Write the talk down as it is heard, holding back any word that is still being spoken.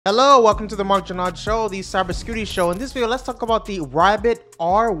Hello, welcome to the Mark Janard Show, the cybersecurity show. In this video, let's talk about the Rabbit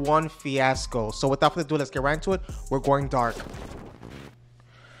R1 fiasco. So without further ado, let's get right into it. We're going dark.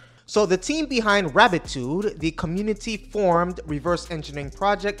 So the team behind Rabbitude, the community-formed reverse engineering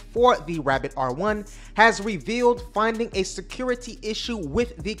project for the Rabbit R1, has revealed finding a security issue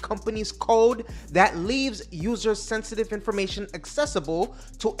with the company's code that leaves user-sensitive information accessible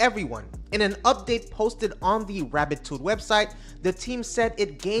to everyone. In an update posted on the Rabbitude website, the team said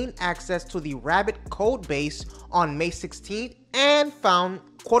it gained access to the Rabbit codebase on May 16th and found,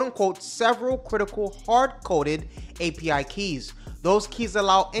 quote-unquote, several critical hard-coded API keys. Those keys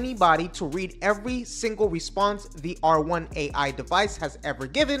allow anybody to read every single response the R1 AI device has ever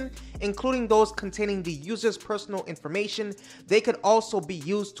given, including those containing the user's personal information. They could also be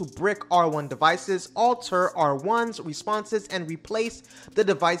used to brick R1 devices, alter R1's responses, and replace the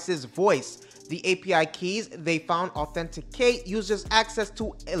device's voice. The API keys they found authenticate users' access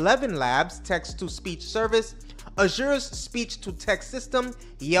to 11 Labs text-to-speech service, Azure's speech-to-text system,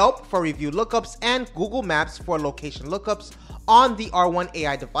 Yelp for review lookups, and Google Maps for location lookups on the R1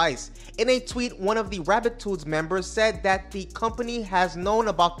 AI device. In a tweet, one of the Rabbitude's members said that the company has known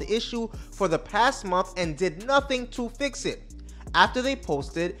about the issue for the past month and did nothing to fix it. After they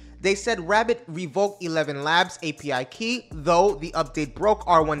posted, they said Rabbit revoked 11 Labs API key, though the update broke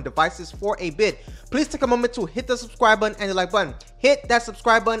R1 devices for a bit. Please take a moment to hit the subscribe button and the like button. Hit that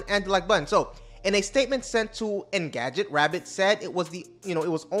subscribe button and the like button. So, in a statement sent to Engadget, Rabbit said it was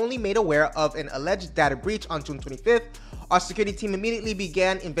only made aware of an alleged data breach on June 25th. Our security team immediately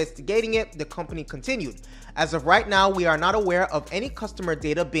began investigating it, the company continued. As of right now, we are not aware of any customer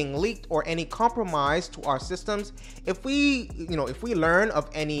data being leaked or any compromise to our systems. If we learn of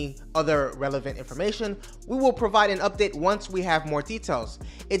any other relevant information, we will provide an update once we have more details.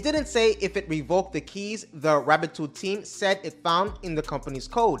 It didn't say if it revoked the keys the Rabbitude team said it found in the company's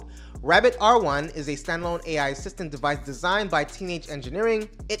code. Rabbit R1 is a standalone AI assistant device designed by Teenage Engineering.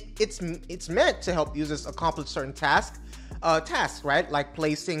 It's meant to help users accomplish certain tasks, right? Like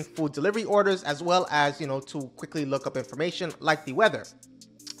placing food delivery orders, as well as, to quickly look up information like the weather.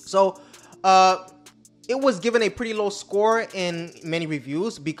 So, it was given a pretty low score in many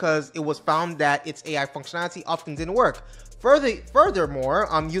reviews because it was found that its AI functionality often didn't work. Furthermore,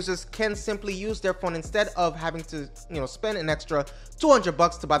 users can simply use their phone instead of having to, spend an extra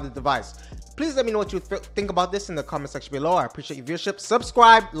 $200 to buy the device. Please let me know what you think about this in the comment section below. I appreciate your viewership.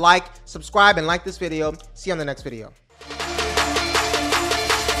 Subscribe, and like this video. See you on the next video.